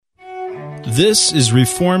This is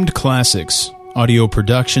Reformed Classics, audio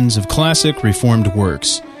productions of classic Reformed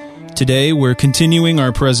works. Today we're continuing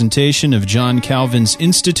our presentation of John Calvin's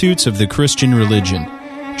Institutes of the Christian Religion,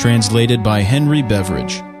 translated by Henry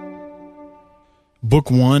Beveridge. Book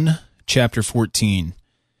 1, Chapter 14.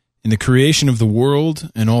 In the creation of the world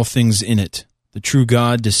and all things in it, the true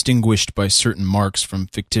God distinguished by certain marks from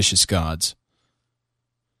fictitious gods.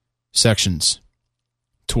 Sections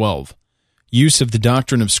 12. Use of the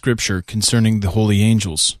doctrine of Scripture concerning the holy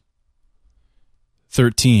angels.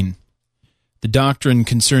 13. The doctrine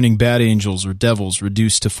concerning bad angels or devils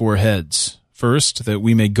reduced to 4 heads. First, that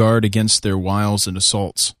we may guard against their wiles and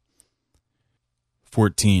assaults.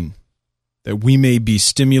 14. That we may be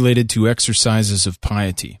stimulated to exercises of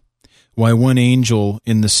piety. Why one angel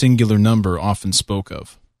in the singular number often spoke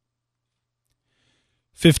of.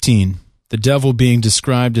 15. The devil being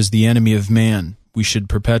described as the enemy of man, we should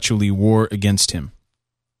perpetually war against him.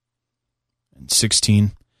 And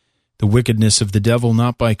 16. The wickedness of the devil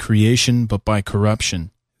not by creation but by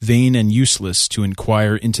corruption, vain and useless to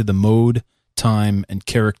inquire into the mode, time, and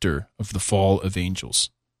character of the fall of angels.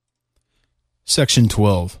 Section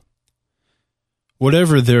 12.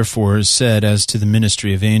 Whatever therefore is said as to the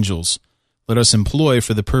ministry of angels, let us employ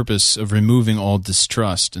for the purpose of removing all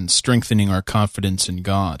distrust and strengthening our confidence in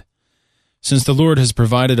God. Since the Lord has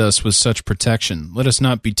provided us with such protection, let us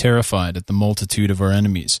not be terrified at the multitude of our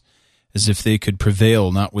enemies, as if they could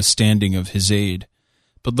prevail notwithstanding of his aid.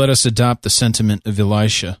 But let us adopt the sentiment of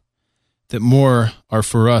Elisha, that more are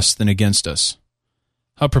for us than against us.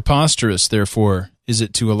 How preposterous, therefore, is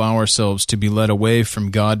it to allow ourselves to be led away from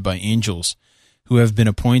God by angels, who have been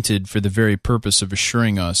appointed for the very purpose of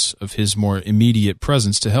assuring us of his more immediate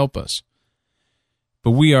presence to help us.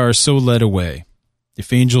 But we are so led away.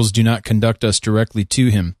 If angels do not conduct us directly to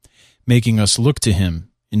him, making us look to him,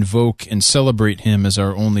 invoke and celebrate him as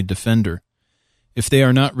our only defender, if they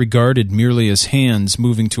are not regarded merely as hands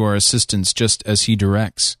moving to our assistance just as he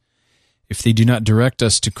directs, if they do not direct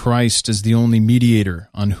us to Christ as the only mediator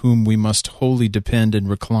on whom we must wholly depend and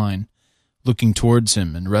recline, looking towards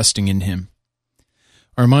him and resting in him,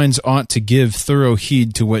 our minds ought to give thorough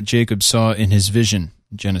heed to what Jacob saw in his vision,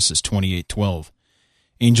 Genesis 28:12.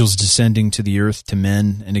 Angels descending to the earth to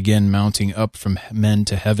men, and again mounting up from men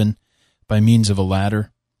to heaven by means of a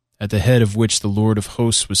ladder, at the head of which the Lord of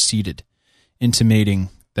hosts was seated, intimating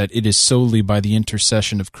that it is solely by the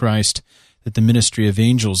intercession of Christ that the ministry of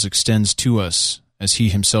angels extends to us, as he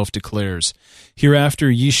himself declares,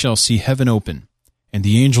 "Hereafter ye shall see heaven open, and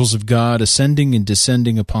the angels of God ascending and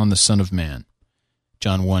descending upon the Son of Man."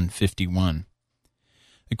 John 1:51.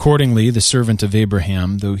 Accordingly, the servant of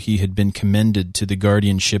Abraham, though he had been commended to the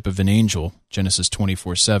guardianship of an angel, Genesis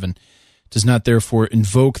 24:7, does not therefore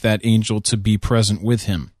invoke that angel to be present with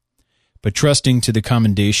him, but trusting to the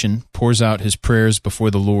commendation, pours out his prayers before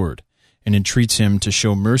the Lord, and entreats him to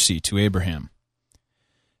show mercy to Abraham.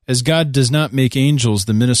 As God does not make angels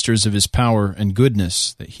the ministers of his power and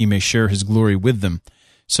goodness, that he may share his glory with them,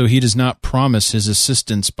 so he does not promise his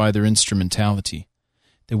assistance by their instrumentality,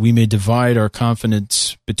 that we may divide our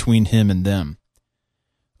confidence between him and them.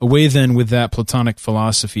 Away then with that Platonic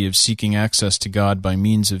philosophy of seeking access to God by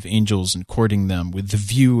means of angels and courting them with the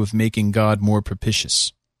view of making God more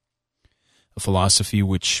propitious, a philosophy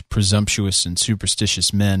which presumptuous and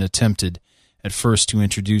superstitious men attempted at first to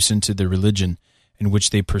introduce into their religion, and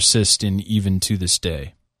which they persist in even to this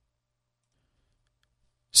day.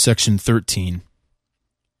 Section 13.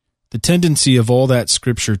 The tendency of all that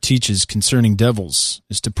Scripture teaches concerning devils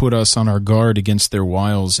is to put us on our guard against their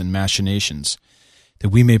wiles and machinations, that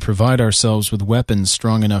we may provide ourselves with weapons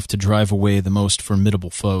strong enough to drive away the most formidable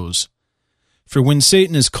foes. For when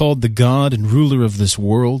Satan is called the God and ruler of this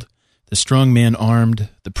world, the strong man armed,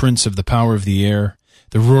 the prince of the power of the air,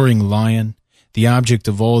 the roaring lion, the object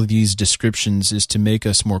of all these descriptions is to make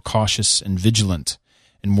us more cautious and vigilant,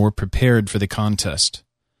 and more prepared for the contest.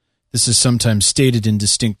 This is sometimes stated in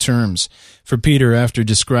distinct terms, for Peter, after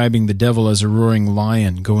describing the devil as a roaring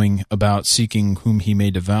lion going about seeking whom he may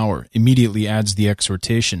devour, immediately adds the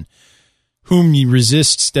exhortation, "Whom ye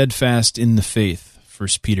resist steadfast in the faith,"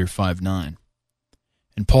 1 Peter 5:9.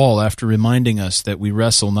 And Paul, after reminding us that we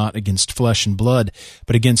wrestle not against flesh and blood,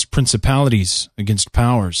 but against principalities, against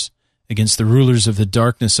powers, against the rulers of the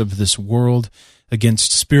darkness of this world,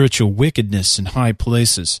 against spiritual wickedness in high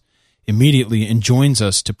places, immediately enjoins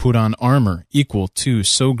us to put on armor equal to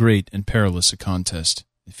so great and perilous a contest,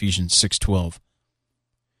 Ephesians 6:12.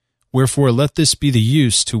 Wherefore let this be the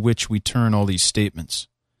use to which we turn all these statements.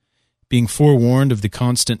 Being forewarned of the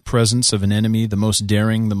constant presence of an enemy, the most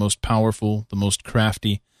daring, the most powerful, the most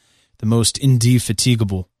crafty, the most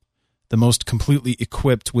indefatigable, the most completely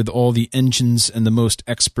equipped with all the engines and the most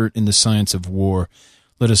expert in the science of war,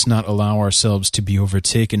 let us not allow ourselves to be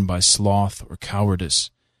overtaken by sloth or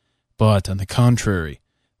cowardice, but, on the contrary,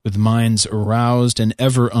 with minds aroused and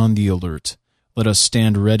ever on the alert, let us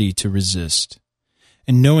stand ready to resist.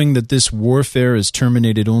 And knowing that this warfare is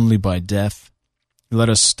terminated only by death, let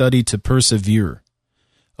us study to persevere.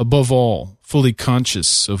 Above all, fully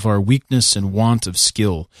conscious of our weakness and want of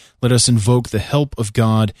skill, let us invoke the help of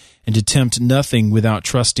God and attempt nothing without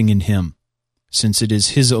trusting in Him, since it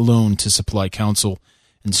is His alone to supply counsel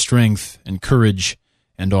and strength and courage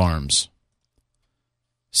and arms.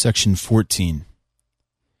 Section 14.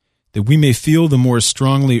 That we may feel the more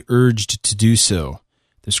strongly urged to do so,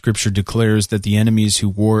 the Scripture declares that the enemies who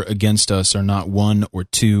war against us are not one or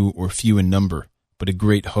two or few in number, but a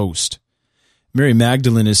great host. Mary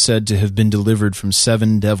Magdalene is said to have been delivered from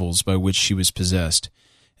 7 devils by which she was possessed,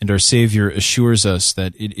 and our Savior assures us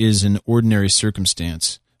that it is an ordinary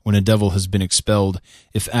circumstance, when a devil has been expelled,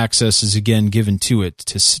 if access is again given to it,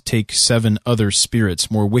 to take 7 other spirits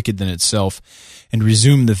more wicked than itself and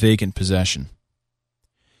resume the vacant possession.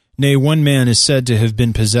 Nay, one man is said to have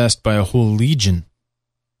been possessed by a whole legion.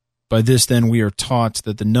 By this, then, we are taught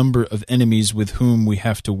that the number of enemies with whom we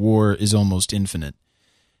have to war is almost infinite,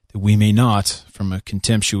 that we may not, from a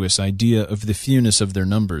contemptuous idea of the fewness of their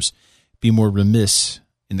numbers, be more remiss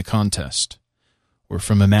in the contest, or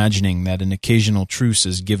from imagining that an occasional truce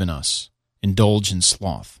is given us, indulge in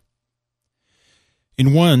sloth.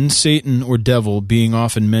 In one, Satan or devil being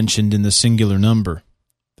often mentioned in the singular number,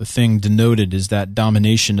 the thing denoted is that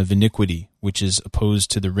domination of iniquity which is opposed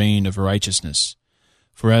to the reign of righteousness.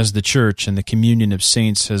 For as the church and the communion of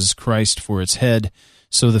saints has Christ for its head,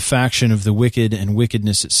 so the faction of the wicked and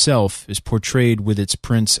wickedness itself is portrayed with its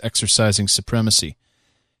prince exercising supremacy.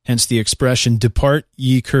 Hence the expression, "Depart,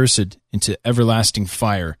 ye cursed, into everlasting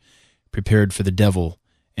fire, prepared for the devil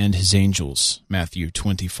and his angels," Matthew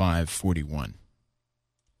 25:41.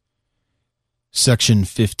 Section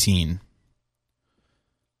 15.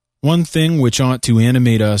 One thing which ought to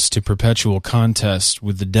animate us to perpetual contest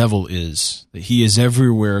with the devil is, that he is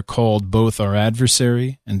everywhere called both our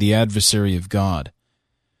adversary and the adversary of God.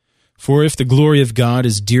 For if the glory of God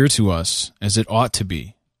is dear to us, as it ought to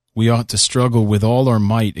be, we ought to struggle with all our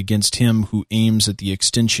might against him who aims at the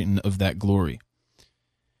extinction of that glory.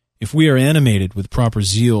 If we are animated with proper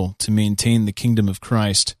zeal to maintain the kingdom of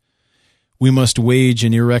Christ, we must wage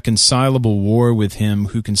an irreconcilable war with him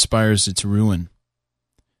who conspires its ruin.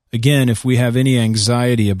 Again, if we have any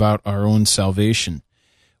anxiety about our own salvation,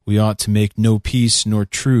 we ought to make no peace nor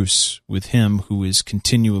truce with him who is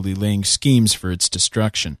continually laying schemes for its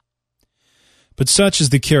destruction. But such is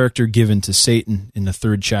the character given to Satan in the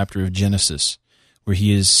 3rd chapter of Genesis, where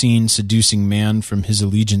he is seen seducing man from his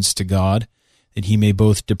allegiance to God, that he may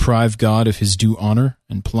both deprive God of his due honor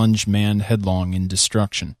and plunge man headlong in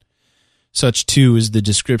destruction. Such, too, is the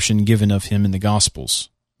description given of him in the Gospels,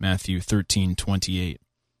 Matthew 13:28.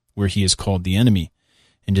 Where he is called the enemy,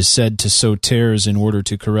 and is said to sow tares in order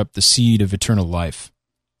to corrupt the seed of eternal life.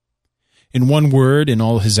 In one word, in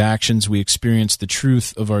all his actions we experience the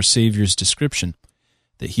truth of our Savior's description,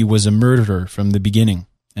 that he was a murderer from the beginning,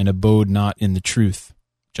 and abode not in the truth,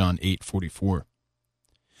 John 8:44.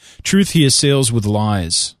 Truth he assails with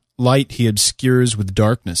lies, light he obscures with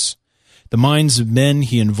darkness, the minds of men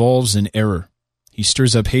he involves in error. He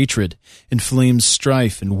stirs up hatred, inflames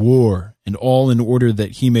strife and war, and all in order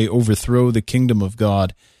that he may overthrow the kingdom of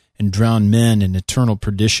God and drown men in eternal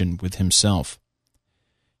perdition with himself.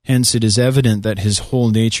 Hence it is evident that his whole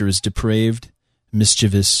nature is depraved,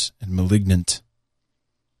 mischievous, and malignant.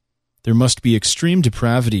 There must be extreme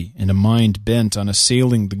depravity in a mind bent on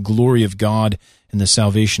assailing the glory of God and the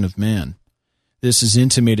salvation of man. This is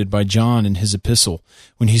intimated by John in his epistle,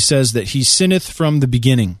 when he says that he sinneth from the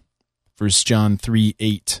beginning, 1 John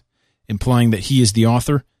 3:8, implying that he is the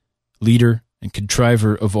author, leader, and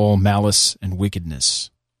contriver of all malice and wickedness.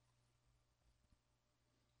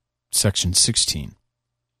 Section 16.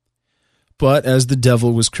 But as the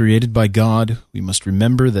devil was created by God, we must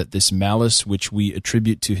remember that this malice which we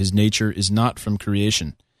attribute to his nature is not from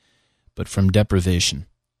creation, but from depravation.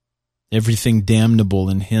 Everything damnable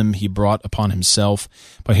in him he brought upon himself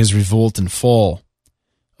by his revolt and fall.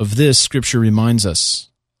 Of this Scripture reminds us,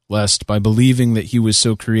 lest by believing that he was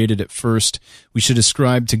so created at first, we should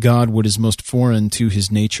ascribe to God what is most foreign to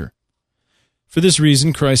his nature. For this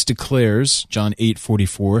reason Christ declares, John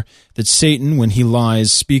 8:44, that Satan, when he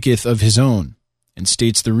lies, speaketh of his own, and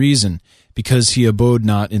states the reason, because he abode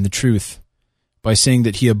not in the truth. By saying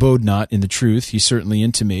that he abode not in the truth, he certainly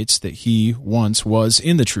intimates that he once was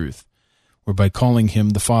in the truth, or by calling him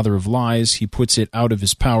the father of lies, he puts it out of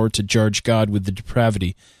his power to charge God with the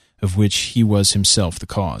depravity of which he was himself the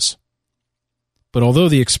cause. But although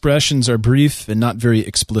the expressions are brief and not very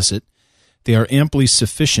explicit, they are amply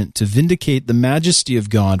sufficient to vindicate the majesty of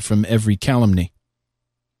God from every calumny.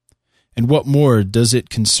 And what more does it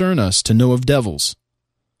concern us to know of devils?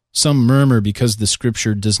 Some murmur because the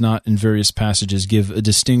Scripture does not in various passages give a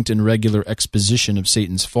distinct and regular exposition of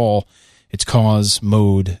Satan's fall, its cause,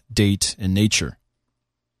 mode, date, and nature.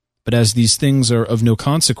 But as these things are of no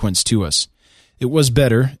consequence to us, it was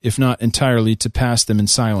better, if not entirely, to pass them in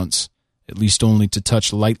silence, at least only to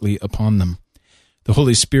touch lightly upon them. The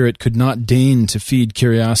Holy Spirit could not deign to feed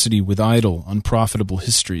curiosity with idle, unprofitable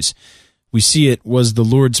histories. We see it was the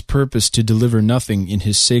Lord's purpose to deliver nothing in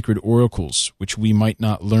his sacred oracles which we might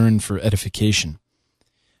not learn for edification.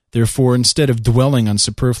 Therefore, instead of dwelling on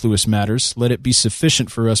superfluous matters, let it be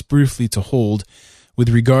sufficient for us briefly to hold, with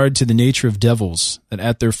regard to the nature of devils, that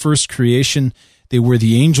at their first creation they were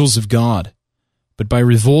the angels of God, but by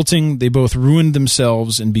revolting they both ruined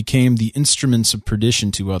themselves and became the instruments of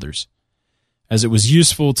perdition to others. As it was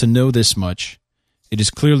useful to know this much, it is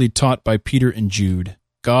clearly taught by Peter and Jude.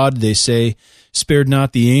 God, they say, spared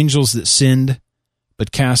not the angels that sinned,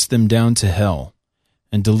 but cast them down to hell,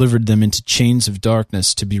 and delivered them into chains of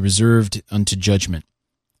darkness to be reserved unto judgment.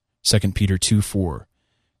 2 Peter 2:4,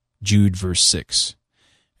 Jude verse 6.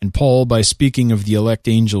 And Paul, by speaking of the elect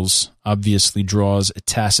angels, obviously draws a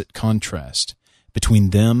tacit contrast between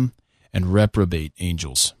them and reprobate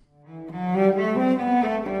angels.